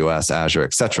AWS, Azure,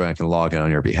 et cetera, and can log in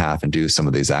on your behalf and do some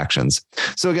of these actions.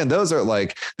 So again, those are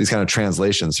like these kind of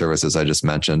translation services I just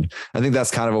mentioned. I think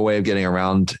that's kind of a way of getting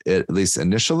around it, at least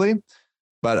initially,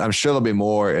 but I'm sure there'll be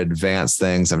more advanced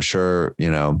things. I'm sure,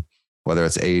 whether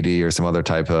it's AD or some other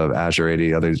type of Azure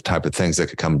AD, other type of things that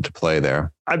could come into play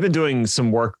there. I've been doing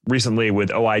some work recently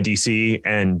with OIDC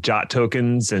and JOT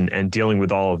tokens and dealing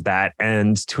with all of that.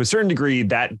 And to a certain degree,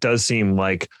 that does seem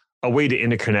like a way to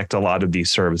interconnect a lot of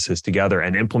these services together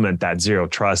and implement that zero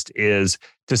trust is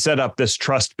to set up this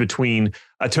trust between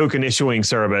a token issuing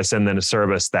service and then a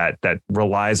service that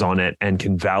relies on it and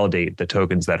can validate the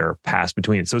tokens that are passed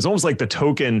between it. So it's almost like the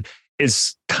token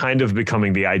is kind of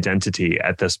becoming the identity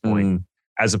at this point,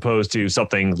 as opposed to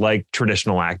something like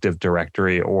traditional Active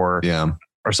Directory or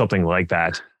something like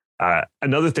that.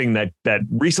 Another thing that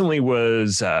recently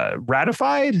was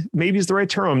ratified, maybe is the right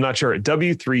term, I'm not sure.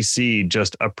 W3C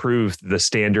just approved the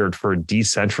standard for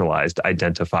decentralized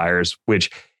identifiers, which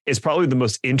is probably the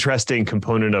most interesting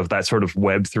component of that sort of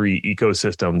Web3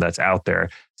 ecosystem that's out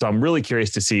there. So I'm really curious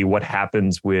to see what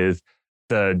happens with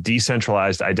the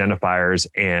decentralized identifiers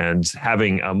and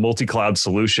having a multi-cloud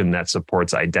solution that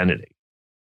supports identity.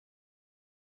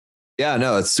 Yeah,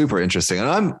 no, it's super interesting. And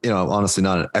I'm, honestly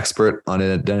not an expert on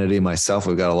identity myself.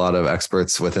 We've got a lot of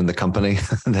experts within the company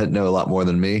that know a lot more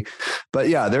than me. But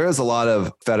yeah, there is a lot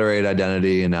of federated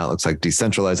identity and now it looks like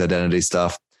decentralized identity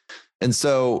stuff. And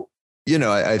so,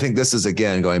 I think this is,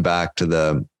 again, going back to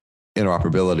the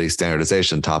interoperability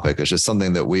standardization topic. It's just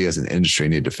something that we as an industry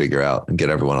need to figure out and get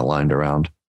everyone aligned around.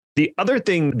 The other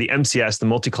thing the MCS, the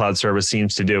multi-cloud service,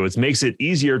 seems to do is makes it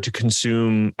easier to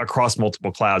consume across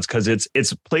multiple clouds because it's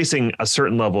placing a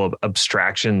certain level of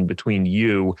abstraction between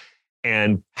you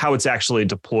and how it's actually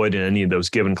deployed in any of those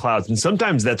given clouds. And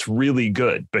sometimes that's really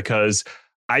good because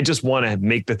I just want to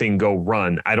make the thing go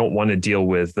run. I don't want to deal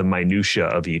with the minutia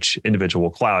of each individual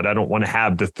cloud. I don't want to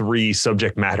have the 3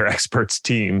 subject matter experts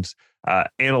teams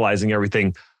analyzing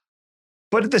everything.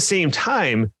 But at the same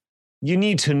time, you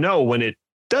need to know when it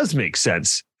does make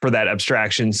sense for that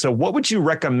abstraction. So what would you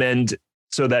recommend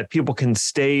so that people can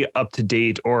stay up to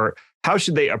date, or how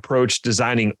should they approach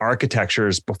designing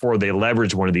architectures before they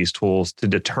leverage one of these tools to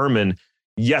determine,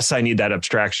 yes, I need that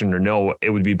abstraction, or no,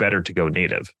 it would be better to go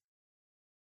native?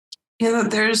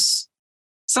 There's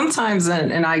sometimes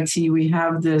in IT, we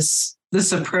have this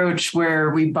approach where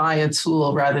we buy a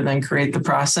tool rather than create the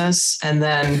process and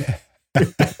then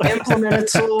implement a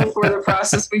tool for the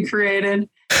process we created.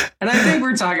 And I think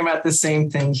we're talking about the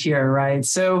same thing here, right?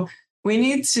 So we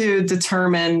need to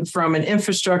determine from an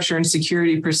infrastructure and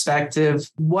security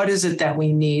perspective, what is it that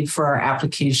we need for our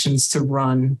applications to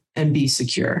run and be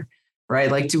secure, right?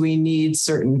 Like, do we need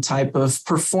certain type of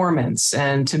performance?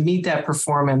 And to meet that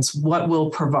performance, what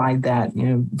will provide that,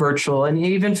 virtual and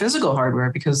even physical hardware,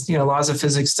 because, laws of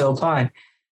physics still apply.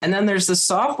 And then there's the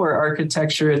software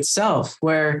architecture itself,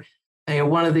 where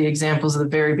one of the examples at the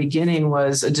very beginning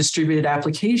was a distributed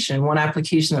application, one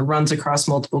application that runs across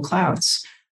multiple clouds.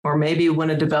 Or maybe when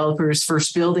a developer is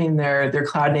first building their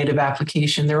cloud native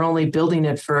application, they're only building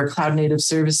it for cloud native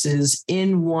services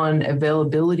in one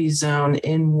availability zone,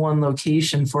 in one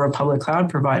location for a public cloud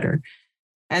provider.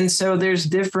 And so there's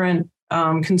different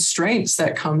constraints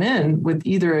that come in with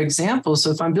either example.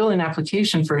 So if I'm building an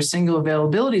application for a single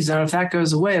availability zone, if that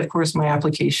goes away, of course, my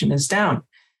application is down.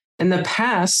 In the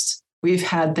past, we've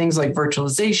had things like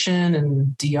virtualization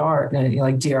and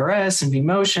like DRS and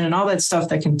vMotion and all that stuff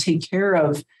that can take care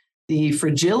of the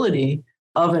fragility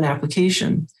of an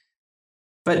application.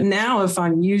 But now if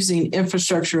I'm using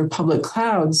infrastructure of public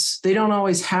clouds, they don't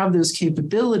always have those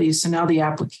capabilities. So now the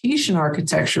application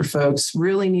architecture folks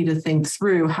really need to think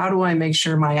through, how do I make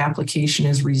sure my application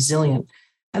is resilient?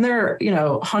 And there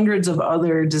are, hundreds of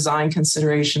other design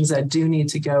considerations that do need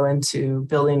to go into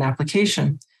building an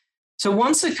application. So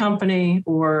once a company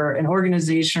or an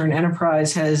organization or an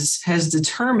enterprise has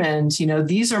determined,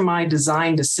 these are my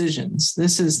design decisions.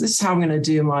 This is how I'm going to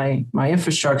do my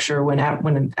infrastructure when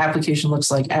an application looks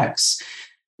like X.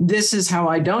 This is how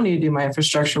I don't need to do my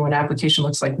infrastructure when an application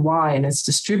looks like Y and it's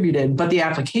distributed, but the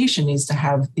application needs to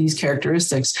have these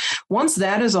characteristics. Once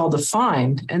that is all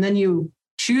defined, and then you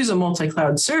choose a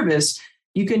multi-cloud service,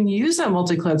 you can use that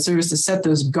multi-cloud service to set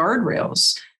those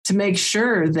guardrails to make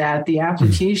sure that the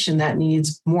application that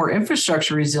needs more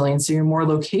infrastructure resiliency or more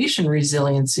location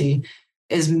resiliency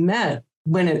is met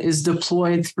when it is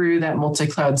deployed through that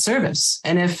multi-cloud service.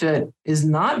 And if it is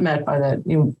not met by that,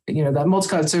 that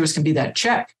multi-cloud service can be that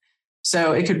check.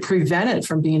 So it could prevent it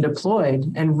from being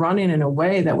deployed and running in a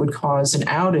way that would cause an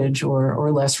outage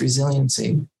or less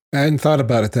resiliency. I hadn't thought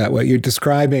about it that way. You're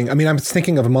describing, I'm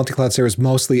thinking of a multi-cloud service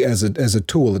mostly as a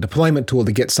tool, a deployment tool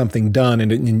to get something done.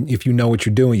 And if you know what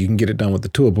you're doing, you can get it done with the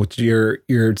tool. But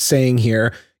you're saying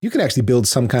here, you can actually build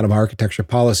some kind of architecture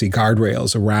policy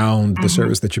guardrails around the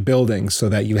service that you're building so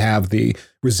that you have the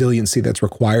resiliency that's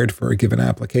required for a given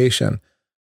application.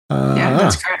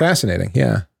 That's correct. Fascinating.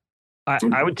 Yeah.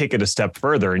 I would take it a step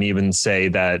further and even say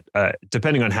that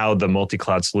depending on how the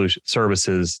multi-cloud solution service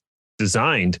is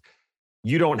designed,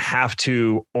 you don't have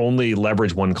to only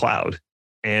leverage one cloud.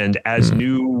 And as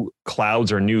new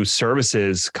clouds or new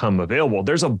services come available,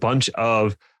 there's a bunch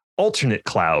of alternate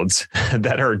clouds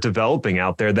that are developing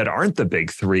out there that aren't the big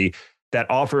three that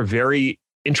offer very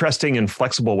interesting and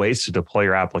flexible ways to deploy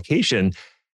your application.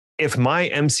 If my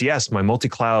MCS, my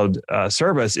multi-cloud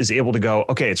service is able to go,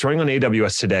 okay, it's running on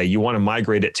AWS today. You want to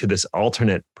migrate it to this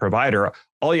alternate provider.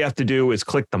 All you have to do is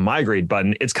click the migrate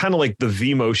button. It's kind of like the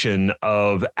vMotion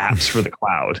of apps for the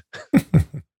cloud.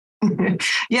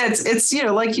 Yeah, it's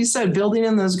like you said, building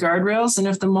in those guardrails. And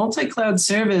if the multi-cloud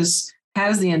service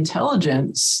has the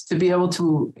intelligence to be able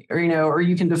to, or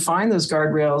you can define those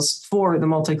guardrails for the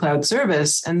multi-cloud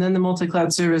service, and then the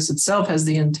multi-cloud service itself has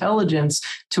the intelligence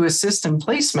to assist in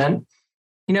placement,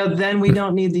 then we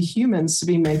don't need the humans to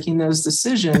be making those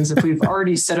decisions if we've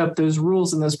already set up those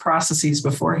rules and those processes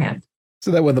beforehand. So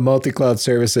that when the multi-cloud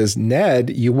service says, Ned,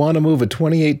 you want to move a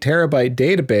 28 terabyte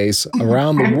database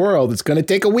around the world, it's going to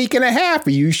take a week and a half.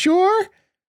 Are you sure?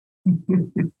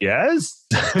 Yes.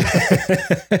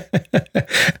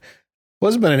 Well,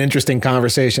 it's been an interesting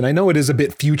conversation. I know it is a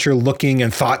bit future looking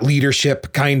and thought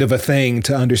leadership kind of a thing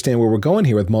to understand where we're going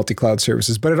here with multi-cloud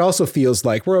services, but it also feels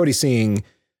like we're already seeing,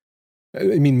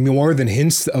 more than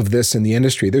hints of this in the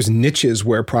industry. There's niches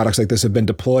where products like this have been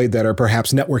deployed that are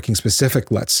perhaps networking specific,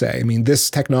 let's say.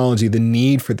 This technology, the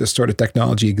need for this sort of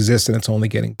technology exists and it's only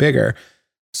getting bigger.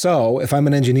 So if I'm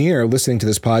an engineer listening to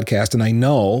this podcast and I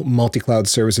know multi-cloud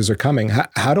services are coming,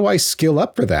 how do I skill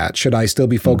up for that? Should I still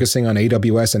be focusing on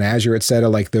AWS and Azure, et cetera,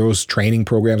 like those training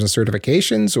programs and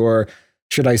certifications? Or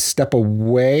should I step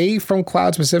away from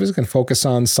cloud specifics and focus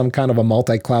on some kind of a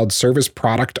multi-cloud service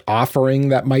product offering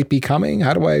that might be coming?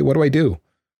 What do I do?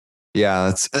 Yeah,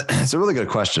 it's a really good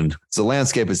question. So the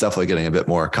landscape is definitely getting a bit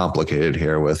more complicated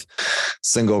here with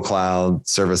single cloud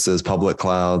services, public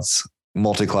clouds,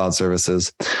 multi-cloud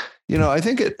services. I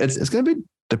think it's going to be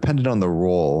dependent on the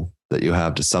role that you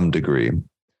have to some degree.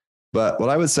 But what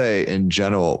I would say in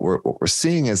general, what we're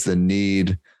seeing is the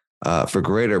need for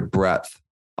greater breadth,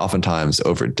 oftentimes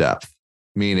over depth,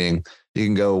 meaning you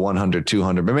can go 100,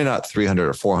 200, maybe not 300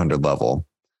 or 400 level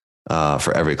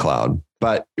for every cloud,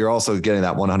 but you're also getting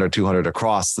that 100, 200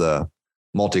 across the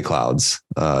multi-cloud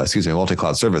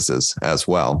services as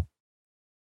well.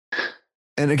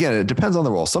 And again, it depends on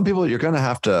the role. Some people, you're going to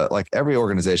have to, like every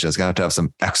organization is going to have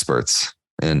some experts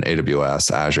in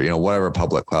AWS, Azure, whatever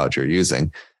public cloud you're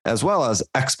using, as well as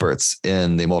experts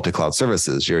in the multi-cloud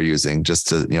services you're using just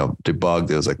to, debug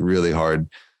those like really hard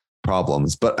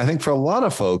problems. But I think for a lot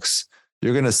of folks,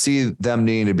 you're going to see them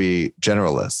needing to be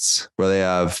generalists where they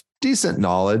have decent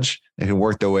knowledge and can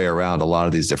work their way around a lot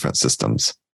of these different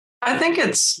systems. I think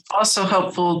it's also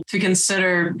helpful to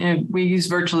consider, we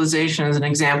used virtualization as an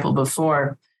example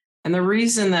before. And the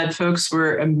reason that folks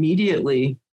were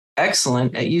immediately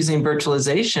excellent at using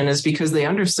virtualization is because they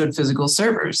understood physical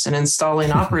servers and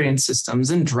installing operating systems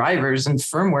and drivers and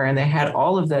firmware, and they had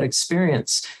all of that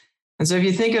experience. And so if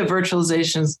you think of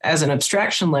virtualization as an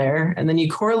abstraction layer, and then you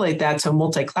correlate that to a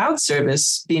multi-cloud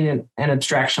service being an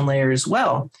abstraction layer as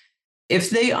well, if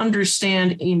they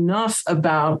understand enough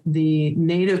about the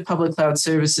native public cloud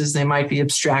services they might be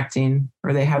abstracting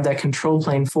or they have that control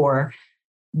plane for,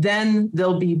 then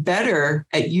they'll be better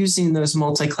at using those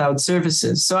multi-cloud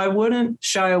services. So I wouldn't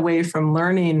shy away from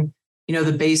learning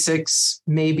the basics,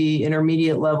 maybe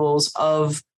intermediate levels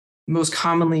of most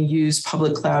commonly used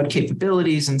public cloud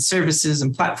capabilities and services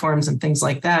and platforms and things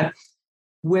like that,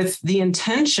 with the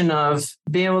intention of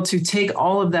being able to take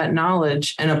all of that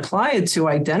knowledge and apply it to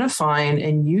identifying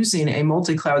and using a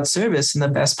multi-cloud service in the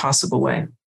best possible way.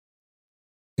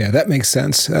 Yeah, that makes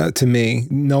sense to me.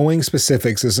 Knowing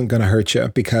specifics isn't going to hurt you,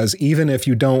 because even if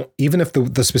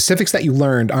the specifics that you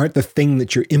learned aren't the thing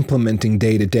that you're implementing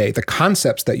day to day, the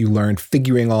concepts that you learned,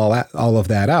 figuring all of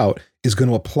that out is going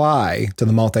to apply to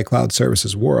the multi-cloud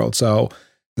services world. So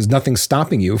there's nothing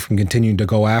stopping you from continuing to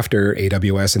go after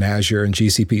AWS and Azure and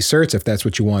GCP certs if that's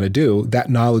what you want to do. That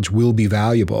knowledge will be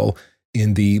valuable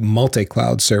in the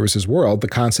multi-cloud services world. The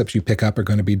concepts you pick up are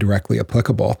going to be directly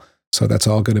applicable. So that's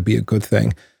all going to be a good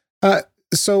thing.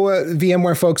 So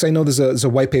VMware folks, I know there's a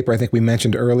white paper I think we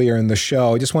mentioned earlier in the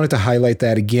show. I just wanted to highlight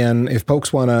that again. If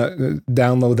folks want to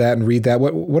download that and read that,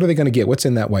 what are they going to get? What's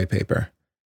in that white paper?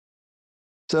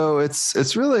 So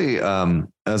it's really,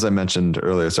 as I mentioned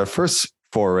earlier, it's our first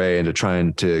foray into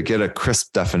trying to get a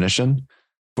crisp definition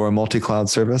for a multi-cloud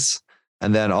service.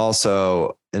 And then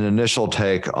also an initial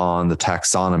take on the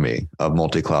taxonomy of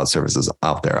multi-cloud services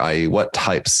out there, i.e. what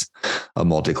types of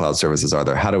multi-cloud services are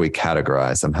there? How do we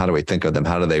categorize them? How do we think of them?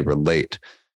 How do they relate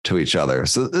to each other?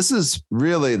 So this is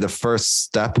really the first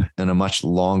step in a much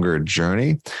longer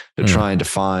journey to try and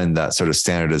define that sort of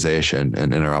standardization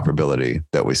and interoperability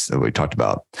that we talked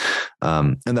about.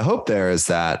 And the hope there is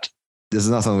that this is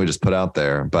not something we just put out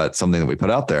there, but something that we put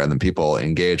out there, and then people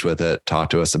engage with it, talk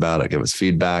to us about it, give us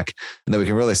feedback, and then we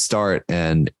can really start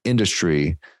an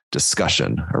industry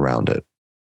discussion around it.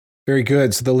 Very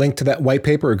good. So the link to that white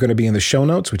paper are going to be in the show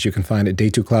notes, which you can find at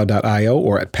day2cloud.io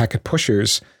or at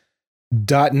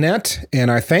packetpushers.net. And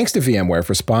our thanks to VMware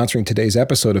for sponsoring today's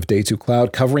episode of Day 2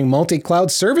 Cloud, covering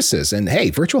multi-cloud services. And hey,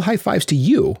 virtual high fives to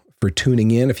you for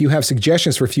tuning in. If you have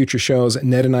suggestions for future shows,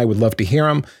 Ned and I would love to hear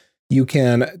them. You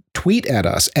can tweet at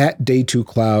us at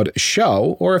Day2Cloud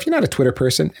Show, or if you're not a Twitter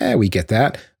person, we get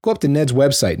that. Go up to Ned's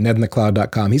website,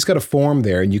 nedinthecloud.com. He's got a form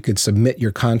there, and you could submit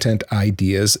your content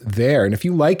ideas there. And if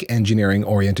you like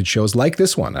engineering-oriented shows like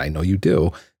this one, I know you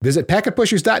do, visit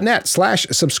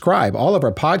packetpushers.net/subscribe. All of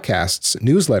our podcasts,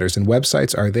 newsletters, and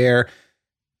websites are there.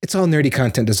 It's all nerdy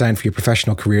content designed for your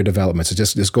professional career development, so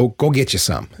just go get you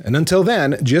some. And until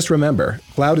then, just remember,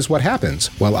 cloud is what happens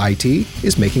while IT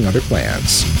is making other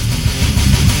plans.